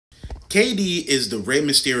KD is the Rey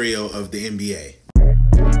Mysterio of the NBA.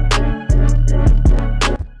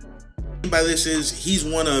 By this is, he's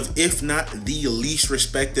one of, if not the least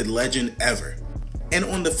respected legend ever. And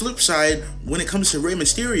on the flip side, when it comes to Rey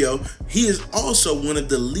Mysterio, he is also one of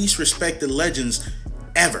the least respected legends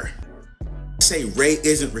ever. I say Rey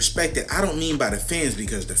isn't respected, I don't mean by the fans,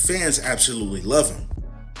 because the fans absolutely love him.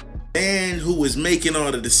 The man who was making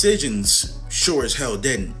all the decisions sure as hell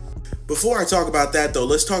didn't. Before I talk about that though,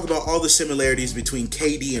 let's talk about all the similarities between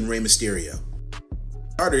KD and Rey Mysterio.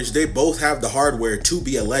 Starters, they both have the hardware to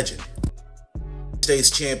be a legend. States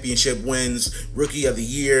championship wins, Rookie of the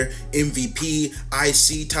Year, MVP,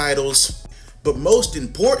 IC titles, but most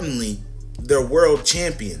importantly, they're world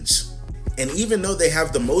champions. And even though they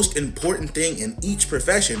have the most important thing in each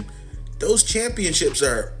profession, those championships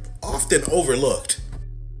are often overlooked.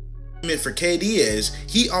 For KD is,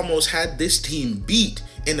 he almost had this team beat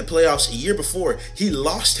in the playoffs a year before. He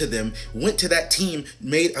lost to them, went to that team,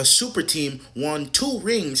 made a super team, won 2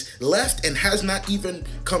 rings, left, and has not even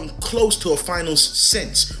come close to a finals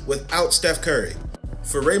since without Steph Curry.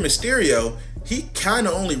 For Rey Mysterio, he kind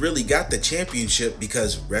of only really got the championship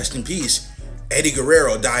because, rest in peace, Eddie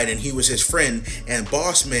Guerrero died and he was his friend, and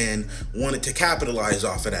Boss Man wanted to capitalize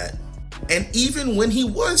off of that. And even when he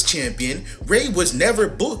was champion, Rey was never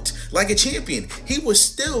booked like a champion. He was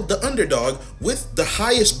still the underdog with the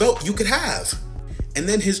highest belt you could have. And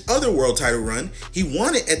then his other world title run, he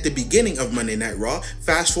won it at the beginning of Monday Night Raw.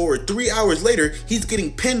 Fast forward 3 hours later, he's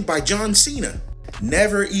getting pinned by John Cena.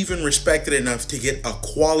 Never even respected enough to get a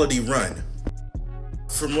quality run.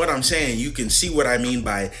 From what I'm saying, you can see what I mean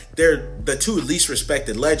by they're the 2 least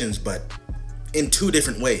respected legends, but in 2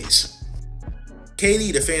 different ways.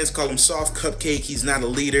 KD, the fans call him soft cupcake, he's not a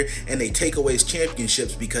leader, and they take away his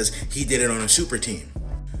championships because he did it on a super team.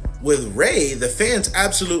 With Rey, the fans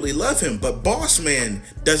absolutely love him, but Boss Man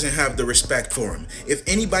doesn't have the respect for him. If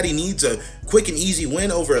anybody needs a quick and easy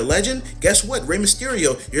win over a legend, guess what? Rey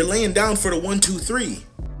Mysterio, you're laying down for the 1, 2, 3.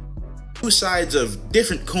 2 sides of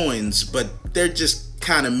different coins, but they're just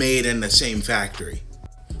kind of made in the same factory.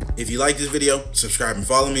 If you like this video, subscribe and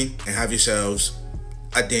follow me, and have yourselves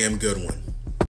a damn good one.